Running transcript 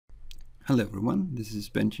Hello everyone, this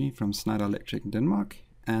is Benji from Schneider Electric in Denmark,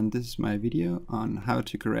 and this is my video on how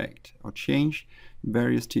to correct or change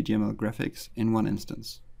various TGML graphics in one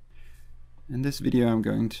instance. In this video I'm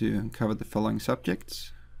going to cover the following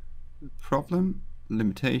subjects: the problem,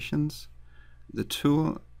 limitations, the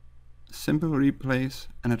tool, simple replays,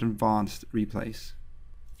 and advanced replays.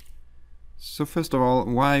 So first of all,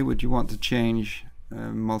 why would you want to change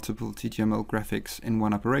multiple TGML graphics in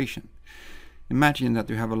one operation? Imagine that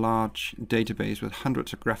you have a large database with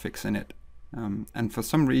hundreds of graphics in it, and for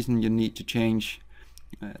some reason you need to change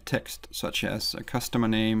text such as a customer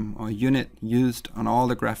name or unit used on all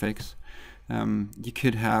the graphics. You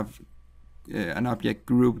could have an object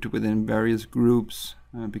grouped within various groups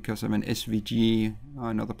because of an SVG or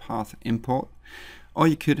another path import, or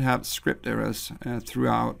you could have script errors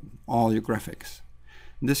throughout all your graphics.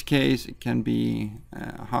 In this case, it can be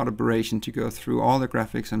a hard operation to go through all the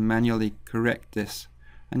graphics and manually correct this,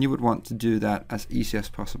 and you would want to do that as easy as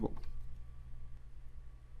possible.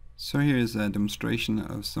 So here is a demonstration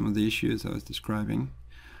of some of the issues I was describing.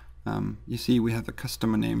 You see we have a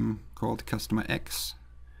customer name called customer X.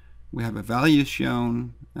 We have a value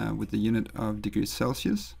shown with the unit of degrees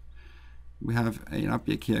Celsius. We have an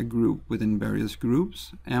object here grouped within various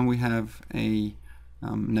groups, and we have a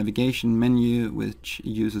navigation menu which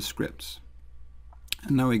uses scripts.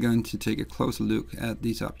 And now we're going to take a closer look at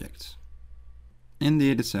these objects. In the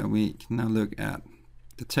editor we can now look at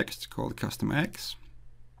the text called customer X,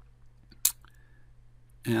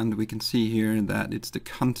 and we can see here that it's the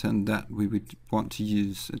content that we would want to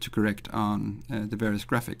use to correct on the various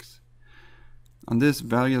graphics. On this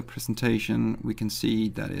value presentation we can see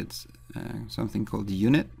that it's something called the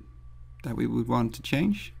unit that we would want to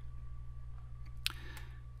change.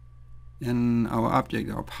 In our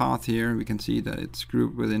object, our path here, we can see that it's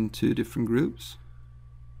grouped within two different groups.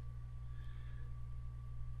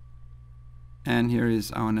 And here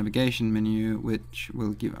is our navigation menu, which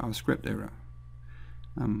will give our script error.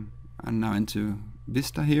 I'm now into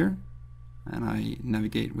Vista here, and I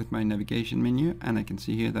navigate with my navigation menu, and I can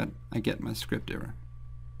see here that I get my script error.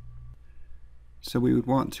 So we would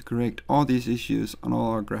want to correct all these issues on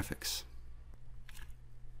all our graphics.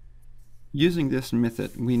 Using this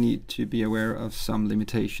method, we need to be aware of some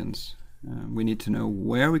limitations. We need to know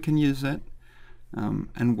where we can use it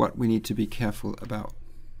and what we need to be careful about.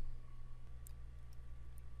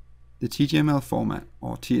 The TGML format,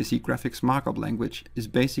 or TSE Graphics Markup Language, is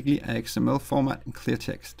basically a XML format in clear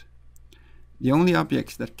text. The only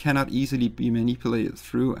objects that cannot easily be manipulated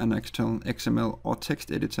through an external XML or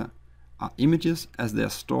text editor are images, as they are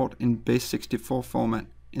stored in base64 format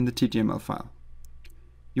in the TGML file.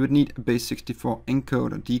 You would need a base64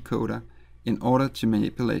 encoder or decoder in order to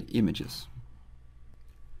manipulate images.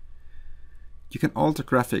 You can alter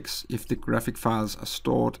graphics if the graphic files are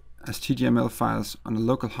stored as TGML files on a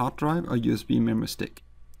local hard drive or USB memory stick.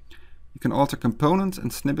 You can alter components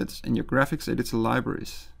and snippets in your graphics editor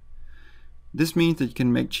libraries. This means that you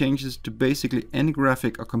can make changes to basically any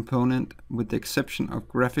graphic or component with the exception of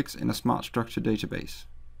graphics in a Smart Structure database.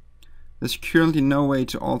 There's currently no way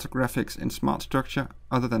to alter graphics in Smart Structure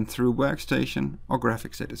other than through Workstation or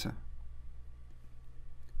Graphics Editor.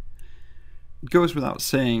 It goes without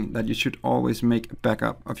saying that you should always make a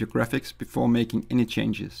backup of your graphics before making any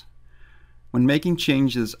changes. When making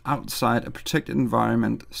changes outside a protected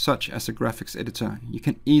environment such as a graphics editor, you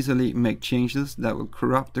can easily make changes that will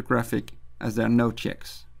corrupt the graphic, as there are no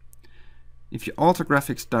checks. If you alter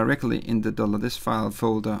graphics directly in the $this file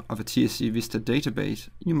folder of a TSE Vista database,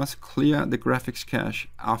 you must clear the graphics cache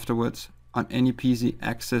afterwards on any PC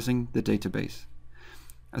accessing the database.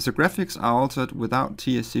 As the graphics are altered without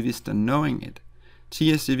TSE Vista knowing it,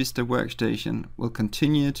 TSE Vista Workstation will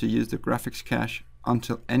continue to use the graphics cache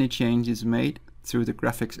until any change is made through the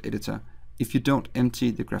graphics editor if you don't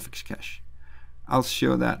empty the graphics cache. I'll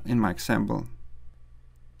show that in my example.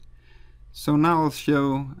 So now I'll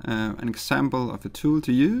show an example of a tool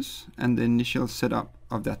to use and the initial setup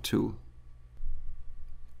of that tool.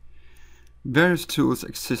 Various tools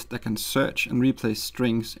exist that can search and replace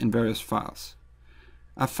strings in various files.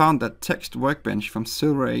 I found that Text Workbench from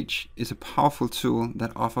Silver Age is a powerful tool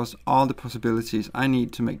that offers all the possibilities I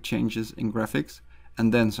need to make changes in graphics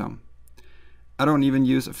and then some. I don't even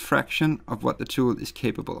use a fraction of what the tool is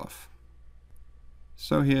capable of.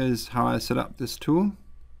 So here's how I set up this tool.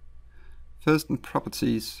 First, in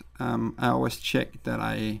properties, I always check that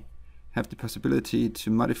I have the possibility to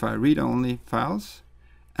modify read-only files,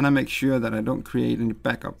 and I make sure that I don't create any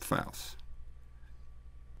backup files.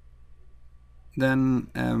 Then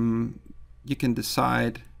you can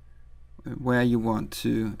decide where you want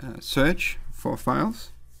to search for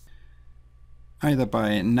files. either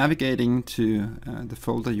by navigating to the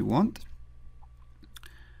folder you want,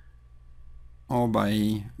 or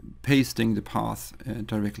by pasting the path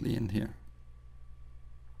directly in here.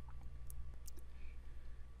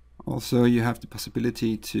 Also, you have the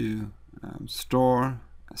possibility to store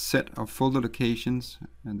a set of folder locations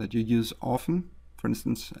that you use often, for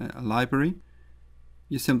instance a library.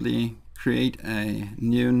 You simply create a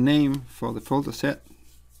new name for the folder set,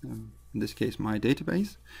 in this case my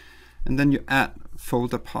database, and then you add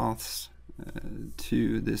folder paths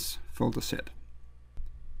to this folder set.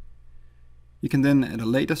 You can then at a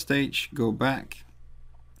later stage go back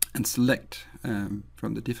and select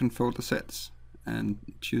from the different folder sets and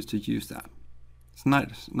choose to use that. It's a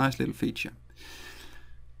nice little feature.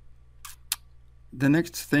 The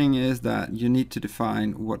next thing is that you need to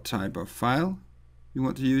define what type of file you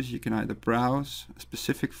want to use. You can either browse a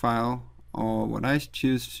specific file, or what I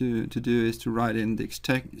choose to do is to write in the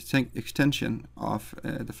extension of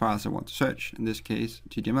the files I want to search, in this case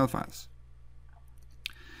TGML files.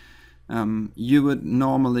 You would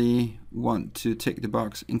normally want to tick the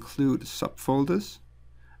box include subfolders,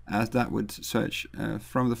 as that would search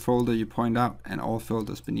from the folder you point out and all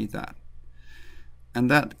folders beneath that.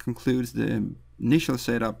 And that concludes the initial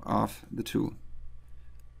setup of the tool.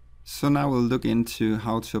 So now we'll look into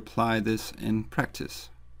how to apply this in practice.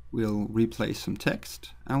 We'll replace some text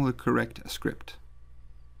and we'll correct a script.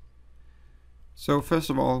 So first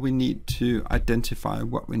of all, we need to identify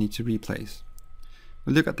what we need to replace.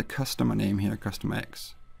 We'll look at the customer name here, customer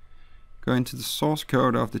X. Go into the source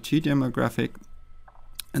code of the TGML graphic,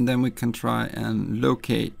 and then we can try and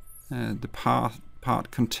locate the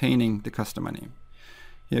part containing the customer name.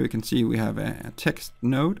 Here we can see we have a text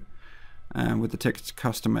node with the text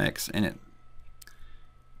customer X in it.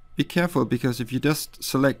 Be careful, because if you just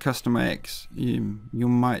select customer X, you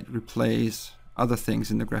might replace other things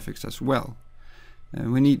in the graphics as well.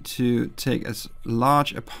 We need to take as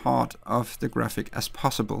large a part of the graphic as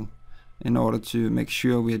possible in order to make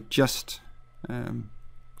sure we are just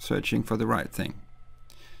searching for the right thing.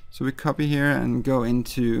 So we copy here and go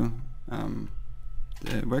into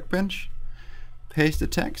the workbench, paste the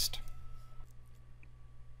text.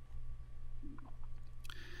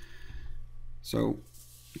 So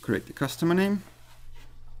we create the customer name,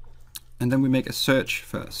 and then we make a search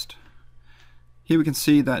first. Here we can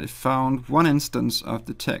see that it found one instance of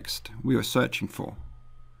the text we were searching for,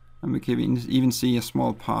 and we can even see a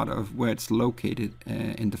small part of where it's located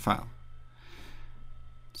in the file.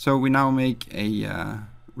 So we now make a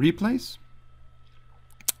replace,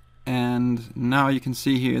 and now you can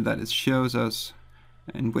see here that it shows us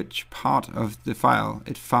in which part of the file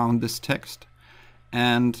it found this text,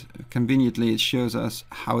 and conveniently it shows us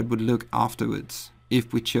how it would look afterwards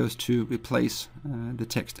if we chose to replace the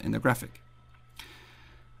text in the graphic.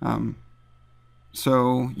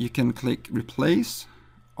 So you can click replace,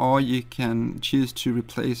 or you can choose to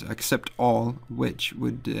replace accept all, which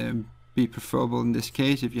would be preferable in this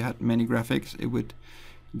case. If you had many graphics, it would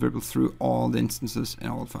dribble through all the instances in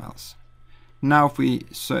all files. Now if we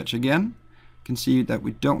search again, you can see that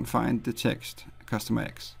we don't find the text customer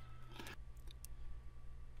X.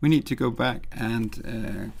 We need to go back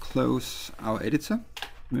and close our editor.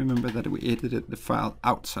 Remember that we edited the file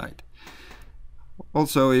outside.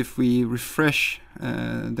 Also, if we refresh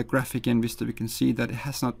the graphic in Vista, we can see that it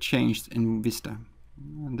has not changed in Vista.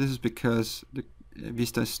 And this is because the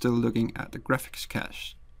Vista is still looking at the graphics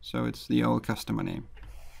cache, so it's the old customer name.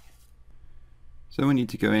 So we need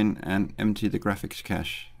to go in and empty the graphics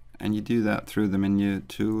cache, and you do that through the menu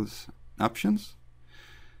Tools, Options.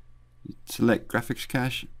 You select graphics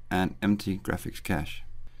cache and empty graphics cache.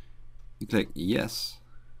 You click yes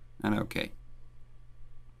and OK.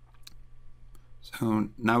 So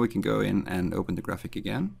now we can go in and open the graphic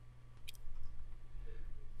again,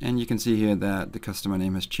 and you can see here that the customer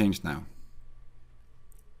name has changed now.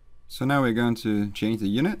 So now we're going to change the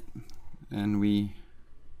unit, and we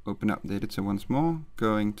open up the editor once more,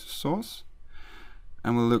 going to source,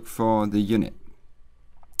 and we'll look for the unit,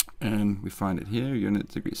 and we find it here, unit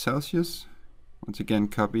degree Celsius. Once again,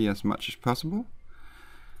 copy as much as possible,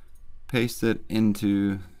 paste it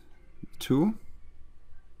into the tool,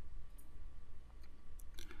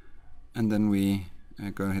 and then we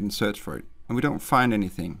go ahead and search for it, and we don't find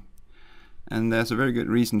anything. And there's a very good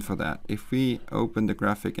reason for that. If we open the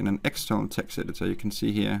graphic in an external text editor, you can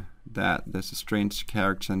see here that there's a strange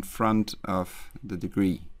character in front of the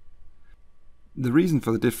degree. The reason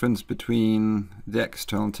for the difference between the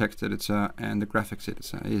external text editor and the graphics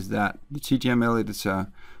editor is that the TGML editor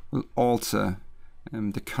will alter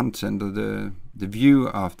the content or the view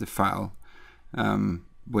of the file,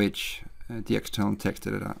 which the external text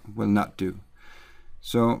editor will not do.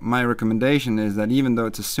 So my recommendation is that even though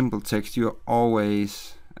it's a simple text, you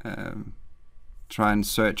always try and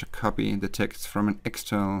search or copy the text from an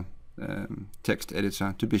external text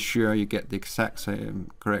editor to be sure you get the exact same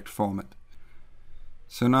correct format.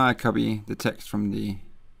 So now I copy the text from the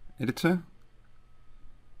editor,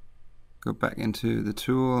 go back into the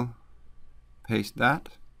tool, paste that,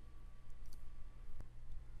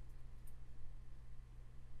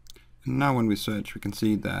 and now when we search we can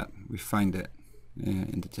see that we find it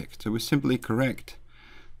in the text. So we simply correct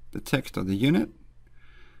the text of the unit,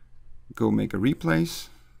 go make a replace,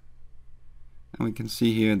 and we can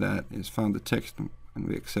see here that it's found the text and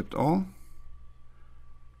we accept all.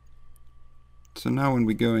 So now when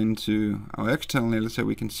we go into our external editor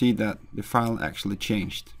we can see that the file actually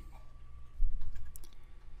changed.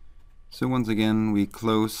 So once again we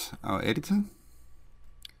close our editor,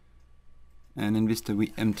 and in Vista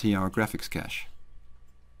we empty our graphics cache.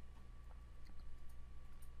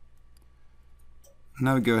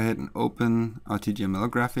 Now we go ahead and open our TGML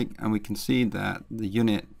graphic, and we can see that the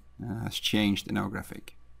unit has changed in our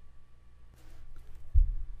graphic.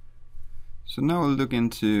 So now we'll look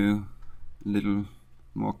into a little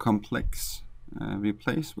more complex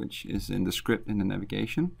replace, which is in the script in the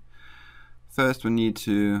navigation. First we need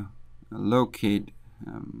to locate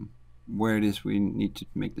where it is we need to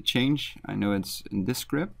make the change. I know it's in this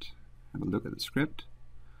script. Have a look at the script.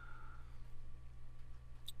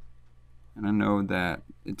 And I know that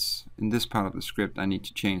it's in this part of the script I need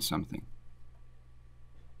to change something.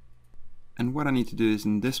 And what I need to do is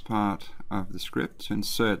in this part of the script to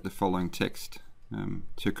insert the following text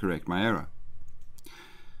to correct my error.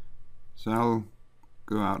 So I'll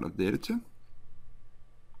go out of the editor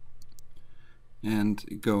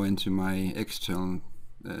and go into my external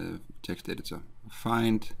text editor.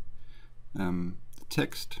 Find the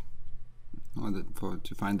text, or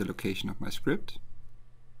to find the location of my script.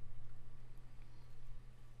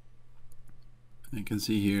 You can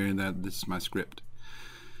see here that this is my script.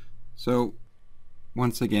 So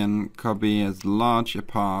once again, copy as large a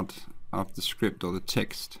part of the script or the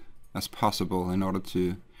text as possible in order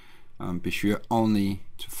to be sure only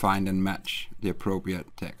to find and match the appropriate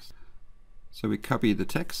text. So we copy the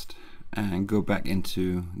text and go back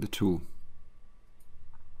into the tool.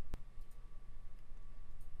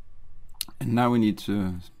 And now we need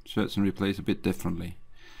to search and replace a bit differently.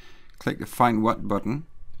 Click the Find What button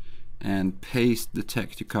and paste the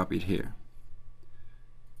text you copied here.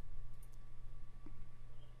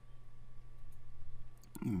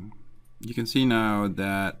 You can see now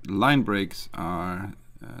that line breaks are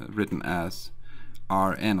written as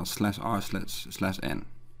rn or /r//n.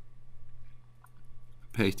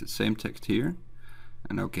 Paste the same text here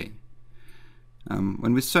and OK.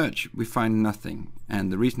 When we search we find nothing,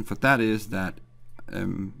 and the reason for that is that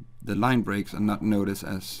the line breaks are not noticed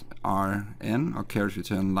as rn or character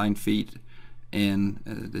return line feed in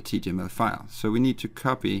the TGML file. So we need to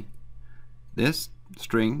copy this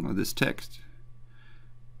string or this text,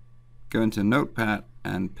 go into Notepad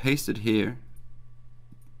and paste it here,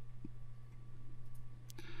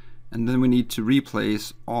 and then we need to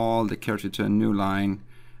replace all the character return new line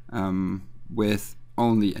with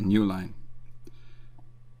only a new line.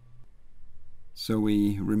 So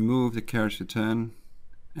we remove the character return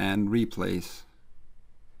and replace.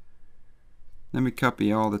 Then we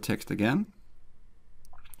copy all the text again,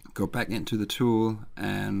 go back into the tool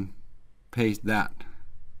and paste that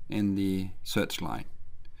in the search line.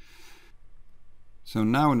 So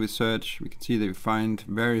now when we search we can see that we find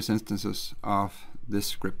various instances of this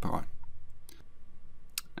script part.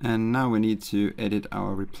 And now we need to edit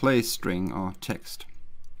our replace string or text.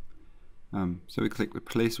 So we click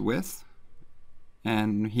Replace With,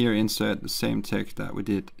 and here insert the same text that we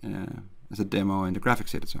did as a demo in the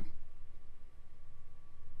graphics editor.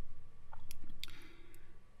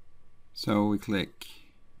 So we click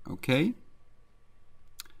OK,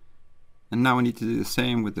 and now we need to do the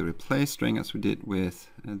same with the replace string as we did with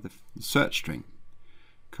the search string.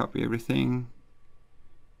 Copy everything,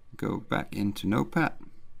 go back into Notepad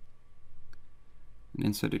and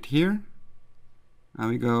insert it here, and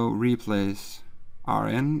we go replace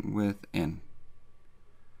rn with n.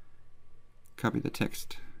 Copy the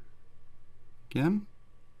text again,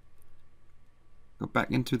 go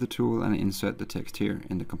back into the tool and insert the text here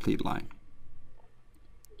in the complete line.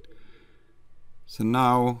 So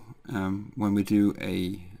now when we do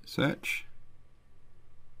a search,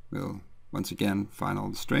 we'll once again find all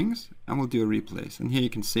the strings and we'll do a replace, and here you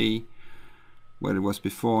can see what it was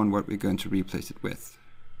before and what we're going to replace it with.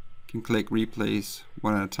 You can click Replace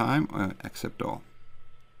one at a time or Accept All.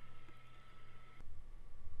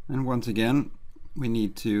 And once again we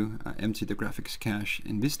need to empty the graphics cache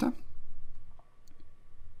in Vista.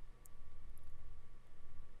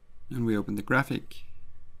 And we open the graphic.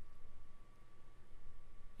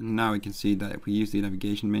 And now we can see that if we use the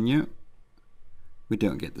navigation menu, we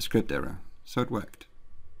don't get the script error. So it worked.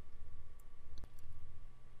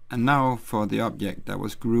 And now for the object that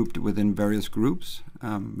was grouped within various groups,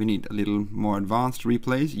 we need a little more advanced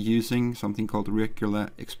replays using something called regular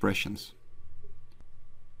expressions.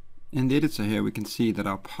 In the editor here we can see that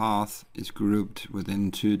our path is grouped within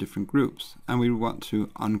 2 different groups, and we want to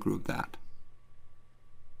ungroup that.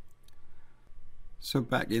 So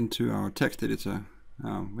back into our text editor,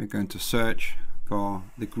 we're going to search for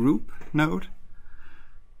the group node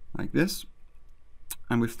like this,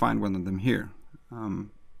 and we find one of them here,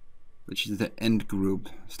 which is the end group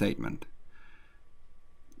statement.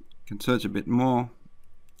 You can search a bit more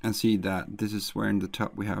and see that this is where in the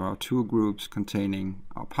top we have our 2 groups containing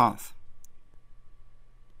our path.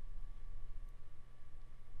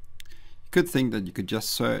 You could think that you could just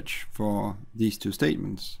search for these 2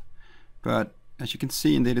 statements, but as you can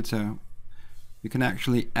see in the editor, you can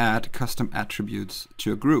actually add custom attributes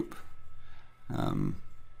to a group,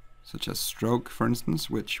 such as stroke, for instance,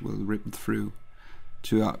 which will rip through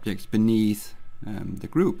 2 objects beneath the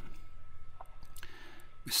group.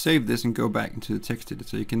 We save this and go back into the text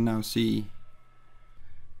editor. You can now see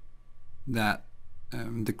that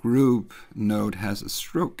the group node has a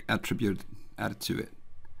stroke attribute added to it.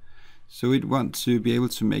 So we'd want to be able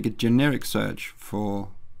to make a generic search for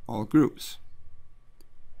all groups.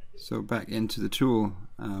 So back into the tool,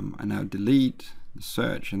 I now delete the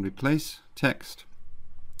search and replace text.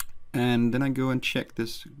 And then I go and check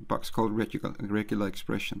this box called regular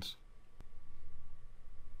expressions.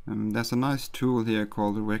 There's a nice tool here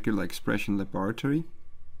called the Regular Expression Laboratory,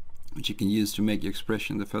 which you can use to make your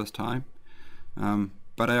expression the first time.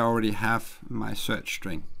 But I already have my search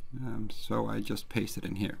string, so I just paste it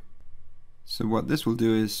in here. So what this will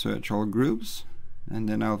do is search all groups, and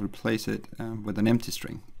then I'll replace it with an empty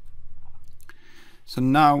string. So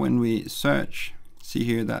now when we search, see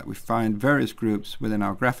here that we find various groups within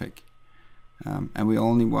our graphic, and we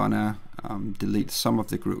only want to delete some of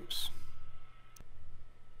the groups,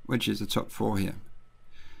 which is the top 4 here.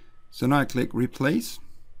 So now I click replace,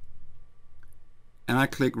 and I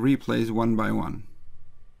click replace one by one,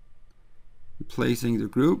 replacing the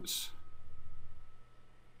groups.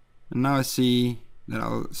 And now I see that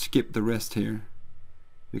I'll skip the rest here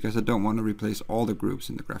because I don't want to replace all the groups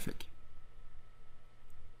in the graphic.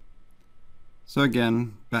 So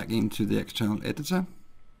again, back into the external editor,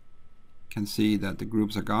 you can see that the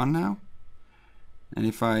groups are gone now. And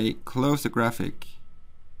if I close the graphic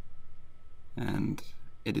and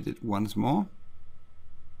edit it once more,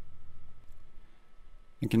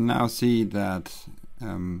 I can now see that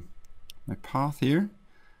my path here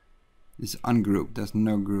is ungrouped. There's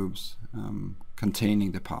no groups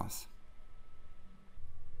containing the path.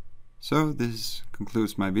 So this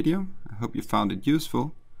concludes my video. I hope you found it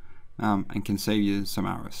useful and can save you some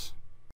hours.